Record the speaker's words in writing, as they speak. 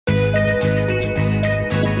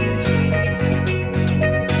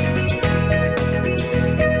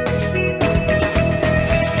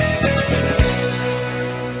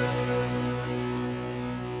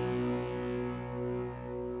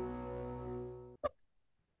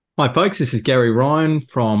Hi, folks. This is Gary Ryan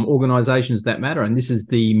from Organisations That Matter, and this is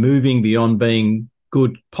the Moving Beyond Being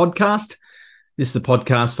Good podcast. This is a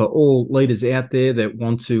podcast for all leaders out there that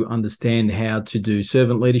want to understand how to do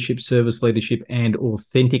servant leadership, service leadership, and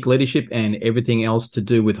authentic leadership, and everything else to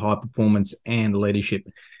do with high performance and leadership.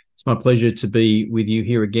 It's my pleasure to be with you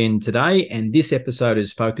here again today, and this episode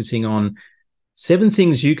is focusing on 7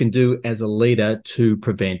 things you can do as a leader to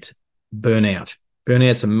prevent burnout.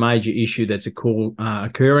 Burnout's a major issue that's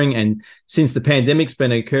occurring, and since the pandemic's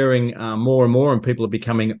been occurring more and more, and people are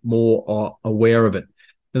becoming more aware of it.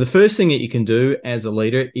 Now, the first thing that you can do as a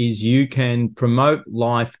leader is you can promote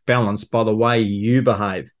life balance by the way you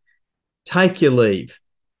behave. Take your leave.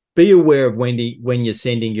 Be aware of when you're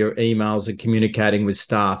sending your emails and communicating with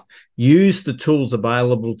staff. Use the tools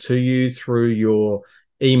available to you through your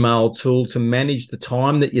email tool to manage the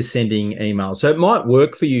time that you're sending emails. So it might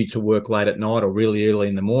work for you to work late at night or really early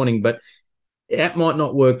in the morning, but that might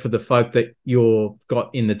not work for the folk that you've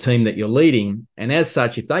got in the team that you're leading. And as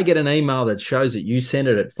such, if they get an email that shows that you sent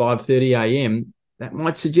it at 5:30 a.m., that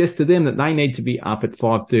might suggest to them that they need to be up at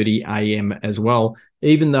 5:30 a.m. as well,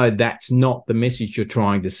 even though that's not the message you're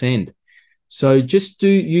trying to send. So just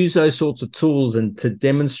use those sorts of tools and to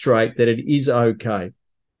demonstrate that it is okay.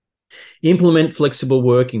 Implement flexible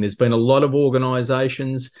working. There's been a lot of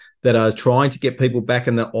organisations that are trying to get people back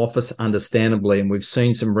in the office, understandably, and we've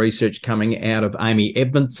seen some research coming out of Amy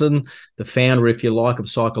Edmondson, the founder, if you like, of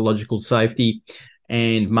Psychological Safety,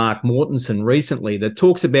 and Mark Mortensen recently, that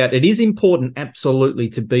talks about it is important, absolutely,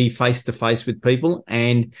 to be face-to-face with people,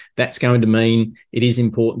 and that's going to mean it is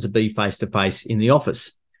important to be face-to-face in the office.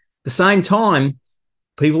 At the same time,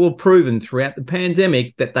 people have proven throughout the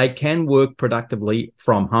pandemic that they can work productively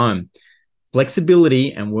from home.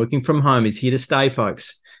 Flexibility and working from home is here to stay,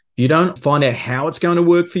 folks. If you don't find out how it's going to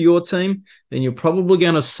work for your team, then you're probably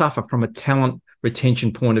going to suffer from a talent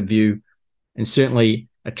retention point of view, and certainly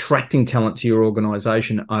attracting talent to your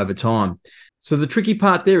organization over time. So the tricky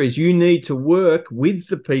part there is you need to work with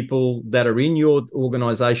the people that are in your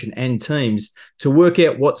organization and teams to work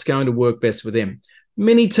out what's going to work best for them.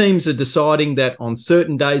 Many teams are deciding that on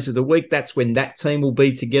certain days of the week, that's when that team will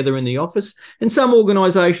be together in the office. And some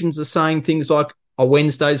organizations are saying things like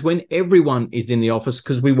Wednesdays when everyone is in the office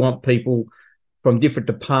because we want people from different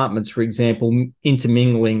departments, for example,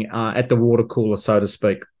 intermingling at the water cooler, so to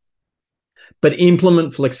speak. But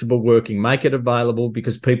implement flexible working, make it available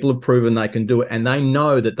because people have proven they can do it, and they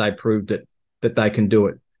know that they proved it, that they can do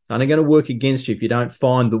it. It's only going to work against you if you don't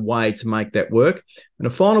find the way to make that work. And a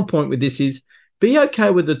final point with this is, be okay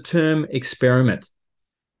with the term experiment.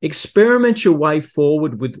 Experiment your way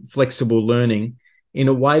forward with flexible learning in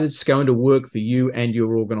a way that's going to work for you and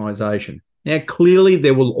your organization. Now, clearly,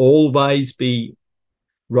 there will always be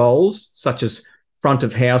roles, such as front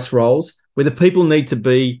of house roles, where the people need to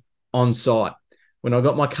be on site. When I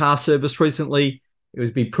got my car service recently, it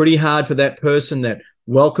would be pretty hard for that person that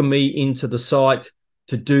welcomed me into the site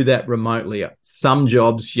to do that remotely. Some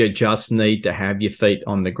jobs you just need to have your feet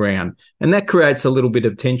on the ground, and that creates a little bit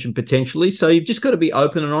of tension potentially. So you've just got to be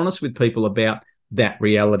open and honest with people about that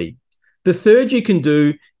reality. The third you can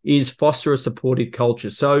do is foster a supportive culture.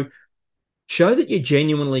 So show that you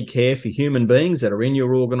genuinely care for human beings that are in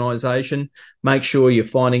your organization. Make sure you're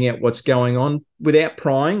finding out what's going on without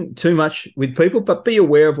prying too much with people, but be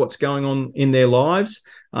aware of what's going on in their lives.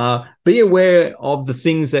 Be aware of the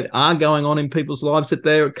things that are going on in people's lives that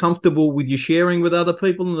they're comfortable with you sharing with other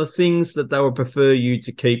people, and the things that they would prefer you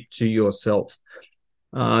to keep to yourself.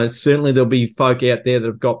 Certainly there'll be folk out there that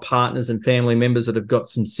have got partners and family members that have got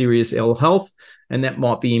some serious ill health, and that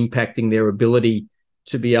might be impacting their ability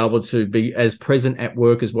to be able to be as present at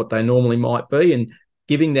work as what they normally might be, and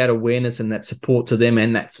giving that awareness and that support to them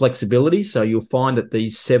and that flexibility. So you'll find that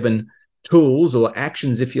these 7 tools or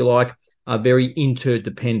actions, if you like, are very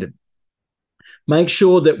interdependent. Make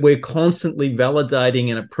sure that we're constantly validating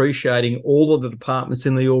and appreciating all of the departments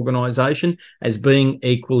in the organization as being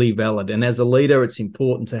equally valid. And as a leader, it's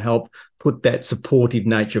important to help put that supportive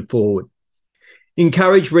nature forward.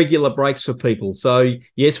 Encourage regular breaks for people. So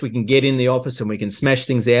yes, we can get in the office and we can smash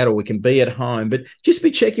things out, or we can be at home, but just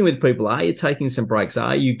be checking with people. Are you taking some breaks?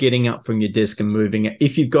 Are you getting up from your desk and moving it?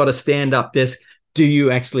 If you've got a stand-up desk, do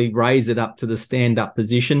you actually raise it up to the stand-up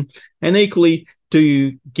position? And equally, do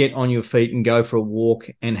you get on your feet and go for a walk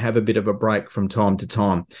and have a bit of a break from time to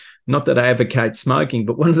time? Not that I advocate smoking,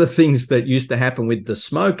 but one of the things that used to happen with the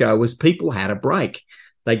smoker was people had a break.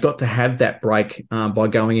 They got to have that break by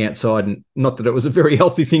going outside, and not that it was a very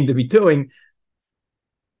healthy thing to be doing,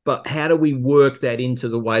 But how do we work that into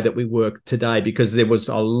the way that we work today? Because there was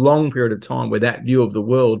a long period of time where that view of the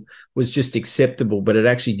world was just acceptable, but it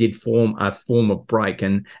actually did form a form of break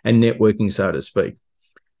and networking, so to speak.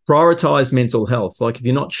 Prioritize mental health. Like if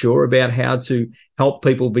you're not sure about how to help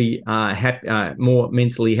people be more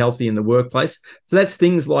mentally healthy in the workplace. So that's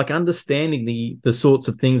things like understanding the sorts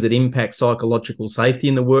of things that impact psychological safety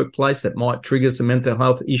in the workplace that might trigger some mental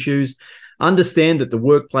health issues. Understand that the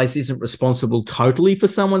workplace isn't responsible totally for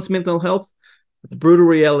someone's mental health. The brutal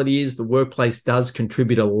reality is the workplace does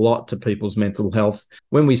contribute a lot to people's mental health.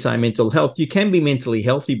 When we say mental health, you can be mentally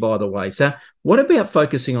healthy, by the way. So what about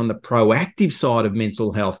focusing on the proactive side of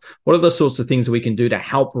mental health? What are the sorts of things we can do to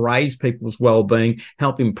help raise people's well-being,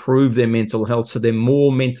 help improve their mental health so they're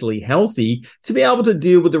more mentally healthy to be able to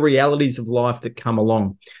deal with the realities of life that come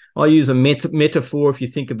along? I use a metaphor. If you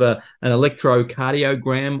think of an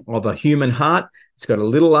electrocardiogram of a human heart, it's got a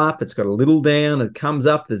little up, it's got a little down, it comes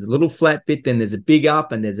up, there's a little flat bit, then there's a big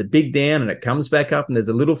up and there's a big down, and it comes back up and there's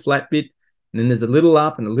a little flat bit, and then there's a little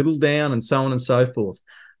up and a little down, and so on and so forth.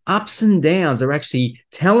 Ups and downs are actually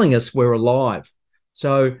telling us we're alive.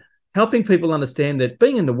 So helping people understand that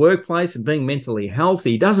being in the workplace and being mentally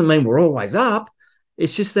healthy doesn't mean we're always up.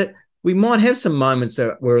 It's just that we might have some moments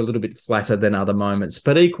that we're a little bit flatter than other moments,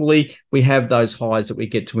 but equally we have those highs that we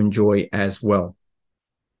get to enjoy as well.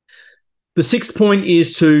 The sixth point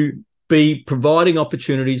is to be providing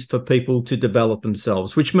opportunities for people to develop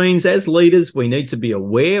themselves, which means as leaders, we need to be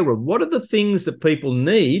aware of what are the things that people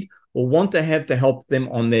need or want to have to help them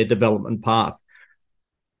on their development path.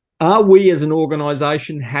 Are we as an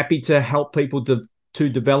organization happy to help people to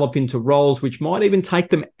develop into roles which might even take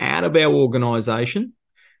them out of our organization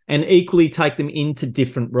and equally take them into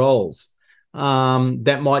different roles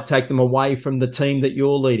that might take them away from the team that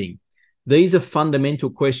you're leading? These are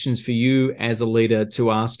fundamental questions for you as a leader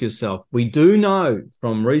to ask yourself. We do know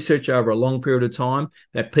from research over a long period of time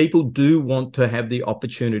that people do want to have the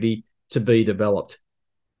opportunity to be developed.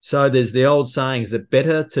 So there's the old saying, is it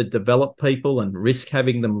better to develop people and risk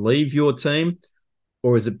having them leave your team,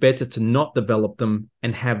 or is it better to not develop them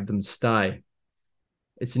and have them stay?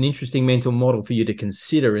 It's an interesting mental model for you to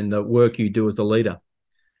consider in the work you do as a leader.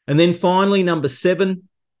 And then finally, number seven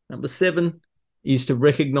is to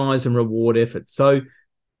recognize and reward effort. So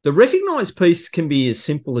the recognize piece can be as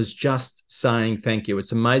simple as just saying thank you.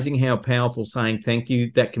 It's amazing how powerful saying thank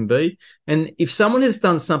you that can be. And if someone has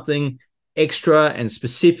done something extra and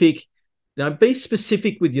specific, be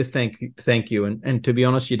specific with your thank you. And to be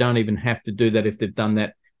honest, you don't even have to do that if they've done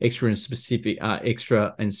that extra and specific,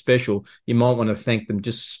 extra and special. You might want to thank them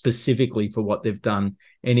just specifically for what they've done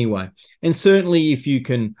anyway. And certainly if you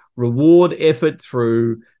can reward effort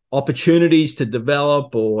through opportunities to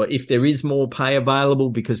develop, or if there is more pay available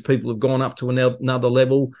because people have gone up to another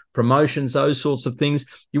level, promotions, those sorts of things,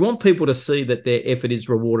 you want people to see that their effort is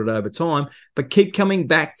rewarded over time. But keep coming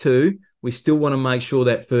back to, we still want to make sure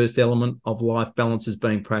that first element of life balance is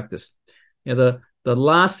being practiced. Now, the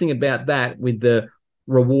last thing about that with the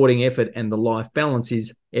rewarding effort and the life balance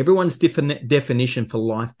is everyone's definition for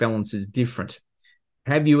life balance is different.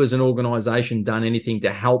 Have you as an organization done anything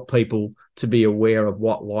to help people to be aware of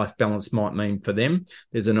what life balance might mean for them?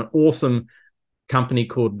 There's an awesome company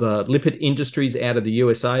called the Lippert Industries out of the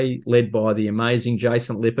USA, led by the amazing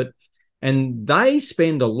Jason Lippert. And they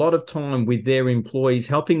spend a lot of time with their employees,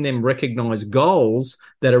 helping them recognize goals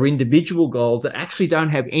that are individual goals that actually don't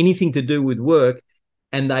have anything to do with work.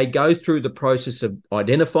 And they go through the process of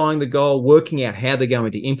identifying the goal, working out how they're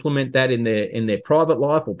going to implement that in their private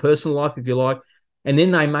life or personal life, if you like. And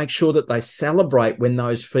then they make sure that they celebrate when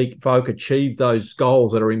those folk achieve those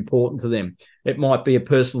goals that are important to them. It might be a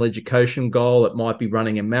personal education goal. It might be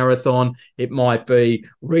running a marathon. It might be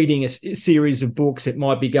reading a series of books. It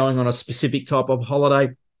might be going on a specific type of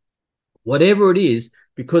holiday. Whatever it is,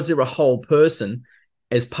 because they're a whole person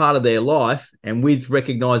as part of their life, and with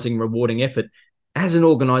recognizing rewarding effort, as an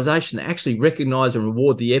organization, they actually recognize and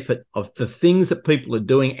reward the effort of the things that people are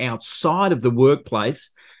doing outside of the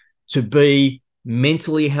workplace to be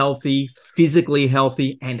mentally healthy, physically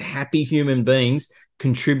healthy, and happy human beings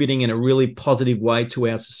contributing in a really positive way to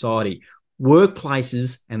our society.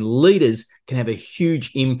 Workplaces and leaders can have a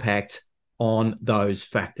huge impact on those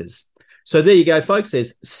factors. So there you go, folks.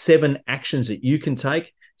 There's 7 actions that you can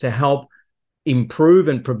take to help improve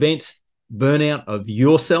and prevent burnout of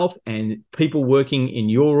yourself and people working in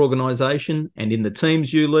your organization and in the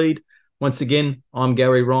teams you lead. Once again, I'm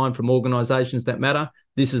Gary Ryan from Organizations That Matter.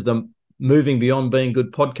 This is the Moving Beyond Being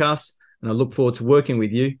Good podcast, and I look forward to working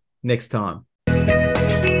with you next time.